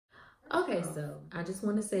Okay, so I just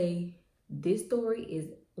want to say this story is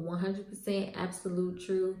 100% absolute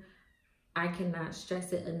true. I cannot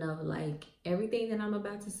stress it enough. Like, everything that I'm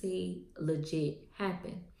about to say legit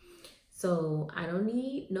happened. So I don't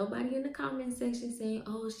need nobody in the comment section saying,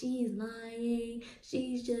 oh, she's lying.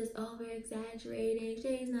 She's just over exaggerating.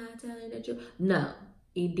 She's not telling the truth. No,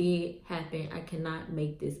 it did happen. I cannot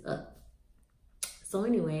make this up. So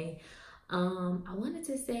anyway, I wanted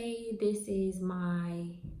to say this is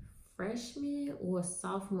my freshman or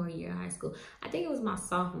sophomore year of high school. I think it was my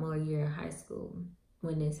sophomore year of high school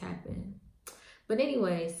when this happened. But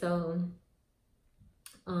anyway, so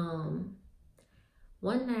one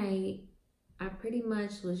night I pretty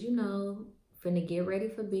much was, finna get ready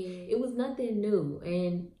for bed. It was nothing new.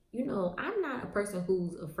 And, I'm not a person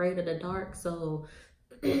who's afraid of the dark. So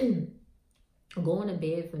going to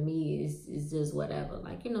bed for me is just whatever.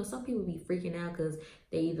 Like, some people be freaking out because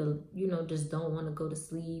they either, just don't want to go to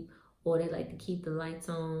sleep, or they like to keep the lights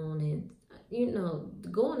on. And,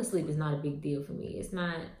 going to sleep is not a big deal for me. It's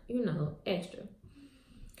not, extra.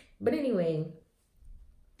 But anyway,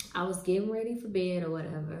 I was getting ready for bed or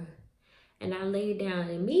whatever. And I laid down,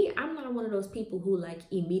 and I'm not one of those people who like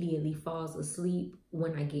immediately falls asleep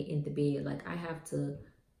when I get into bed. Like, I have to,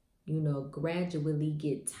 gradually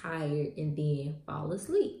get tired and then fall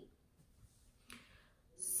asleep.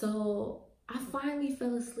 So I finally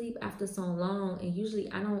fell asleep after so long. And usually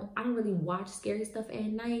I don't really watch scary stuff at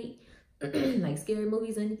night, like scary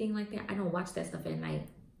movies or anything like that. I don't watch that stuff at night.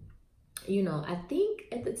 I think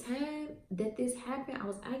at the time that this happened, I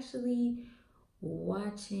was actually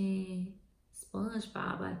watching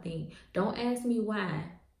SpongeBob, I think. Don't ask me why,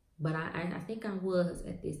 but I think I was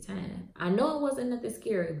at this time. I know it wasn't nothing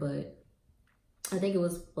scary, but I think it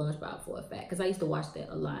was SpongeBob for a fact, because I used to watch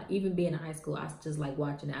that a lot. Even being in high school, I just like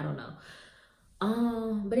watching it. I don't know.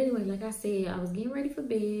 But anyway, like I said, I was getting ready for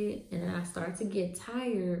bed, and then I started to get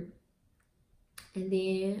tired, and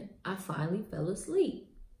then I finally fell asleep.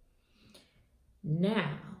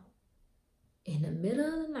 Now, in the middle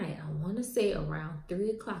of the night, I want to say around 3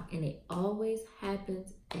 o'clock, and it always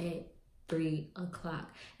happens at 3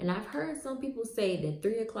 o'clock. And I've heard some people say that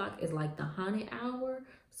 3 o'clock is like the haunted hour.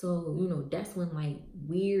 So, that's when like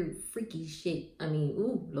weird, freaky shit,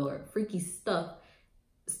 ooh, Lord, freaky stuff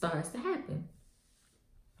starts to happen.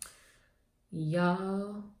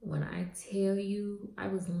 Y'all, when I tell you, I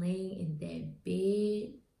was laying in that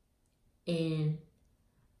bed, and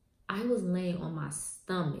I was laying on my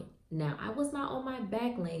stomach. Now, I was not on my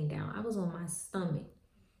back laying down. I was on my stomach.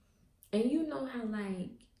 And you know how,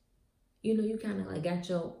 like, you kind of like got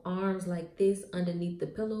your arms like this underneath the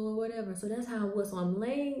pillow or whatever. So that's how it was. So I'm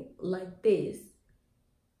laying like this.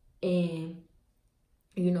 And,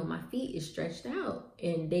 my feet is stretched out.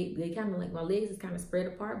 And they kind of like, my legs is kind of spread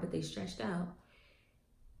apart, but they stretched out.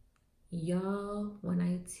 Y'all, when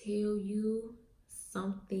I tell you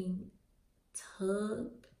something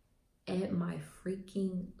tugged at my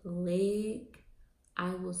freaking leg, I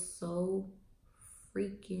was so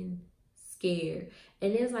freaking scared.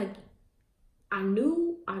 And it's like, I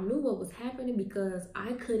knew what was happening because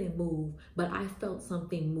I couldn't move, but I felt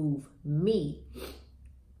something move me.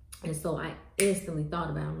 And so I instantly thought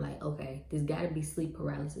about it. I'm like, okay, this got to be sleep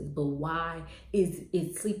paralysis. But why is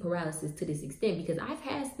sleep paralysis to this extent? Because I've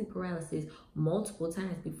had sleep paralysis multiple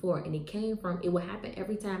times before, and it would happen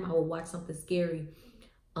every time I would watch something scary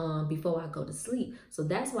before I go to sleep. So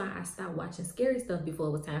that's why I stopped watching scary stuff before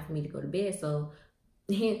it was time for me to go to bed. So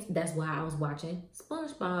hence, that's why I was watching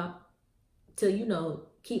SpongeBob to,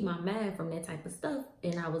 keep my mind from that type of stuff.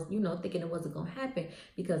 And I was, thinking it wasn't going to happen,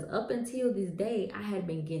 because up until this day, I had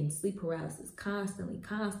been getting sleep paralysis constantly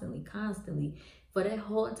for that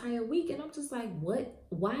whole entire week. And I'm just like, what?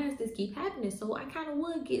 Why does this keep happening? So I kind of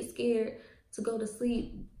would get scared to go to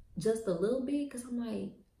sleep just a little bit, because I'm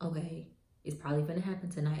like, okay, it's probably gonna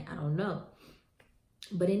happen tonight. I don't know.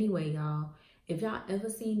 But anyway, y'all, if y'all ever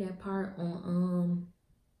seen that part on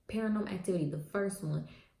Paranormal Activity, the first one,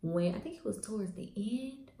 when I think it was towards the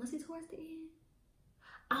end. Was it towards the end?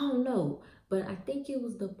 I don't know. But I think it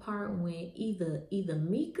was the part when either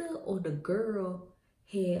Mika or the girl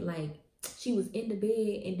had, like, she was in the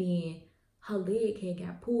bed, and then her leg had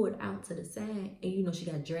got pulled out to the side, and she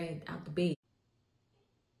got dragged out the bed.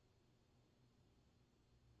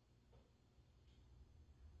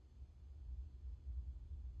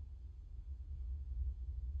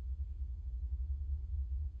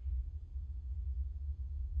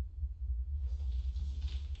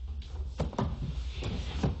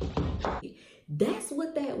 That's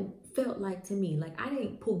what that felt like to me. Like, I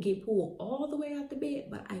didn't get pulled all the way out the bed,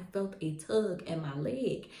 but I felt a tug at my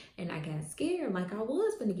leg, and I got scared like I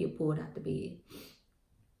was gonna get pulled out the bed.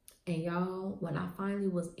 And y'all, when I finally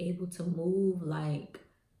was able to move, like,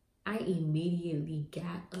 I immediately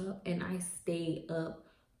got up and I stayed up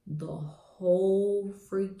the whole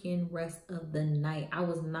freaking rest of the night. I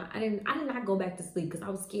did not go back to sleep because I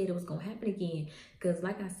was scared it was gonna happen again. Because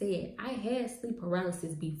like I said, I had sleep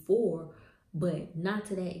paralysis before, but not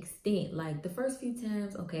to that extent. Like the first few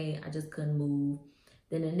times, okay, I just couldn't move.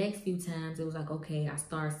 Then the next few times it was like, okay, I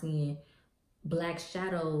started seeing black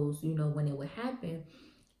shadows, you know, when it would happen.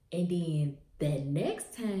 And then that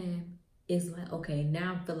next time, it's like, okay,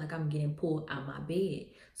 now I feel like I'm getting pulled out my bed.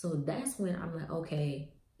 So that's when I'm like,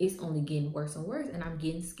 okay, it's only getting worse and worse. And I'm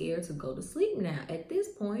getting scared to go to sleep now at this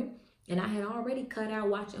point. And I had already cut out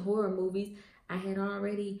watching horror movies. I had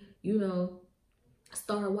already, you know,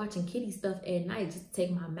 started watching kitty stuff at night just to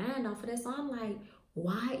take my mind off of that. So I'm like,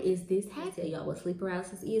 why is this happening? Tell y'all what sleep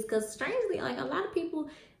paralysis is, because strangely, like a lot of people,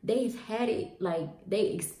 they've had it, like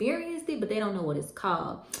they experienced it, but they don't know what it's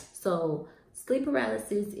called. So sleep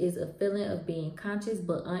paralysis is a feeling of being conscious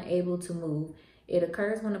but unable to move. It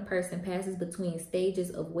occurs when a person passes between stages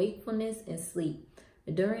of wakefulness and sleep.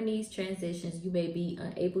 During these transitions, you may be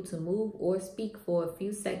unable to move or speak for a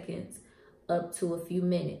few seconds up to a few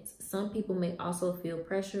minutes. Some people may also feel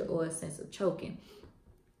pressure or a sense of choking.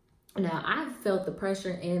 Now, I've felt the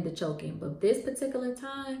pressure and the choking, but this particular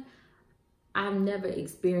time, I've never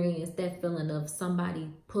experienced that feeling of somebody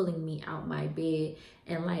pulling me out my bed.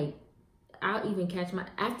 And like, I'll even catch my,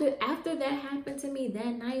 after that happened to me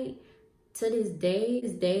that night, to this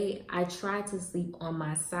day, I try to sleep on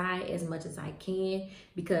my side as much as I can,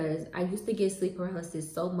 because I used to get sleep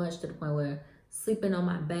paralysis so much to the point where sleeping on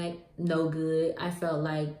my back, no good. I felt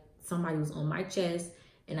like somebody was on my chest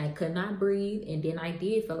and I could not breathe. And then I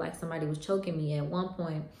did feel like somebody was choking me at one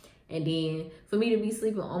point. And then for me to be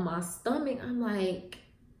sleeping on my stomach, I'm like,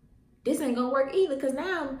 this ain't gonna work either, because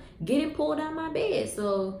now I'm getting pulled out of my bed.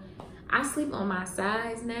 So I sleep on my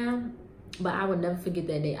sides now, but I will never forget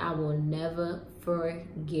that day. I will never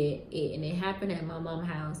forget it. And it happened at my mom's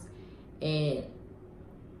house. And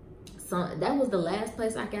so that was the last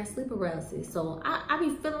place I got sleep paralysis. So I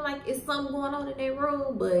be feeling like it's something going on in that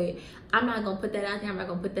room, but I'm not gonna put that out there. I'm not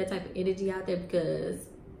gonna put that type of energy out there, because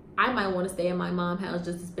I might want to stay at my mom's house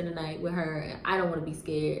just to spend the night with her. And I don't want to be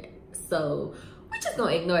scared. So we're just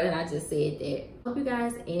gonna ignore that I just said that. Hope you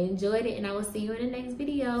guys enjoyed it, and I will see you in the next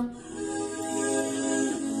video.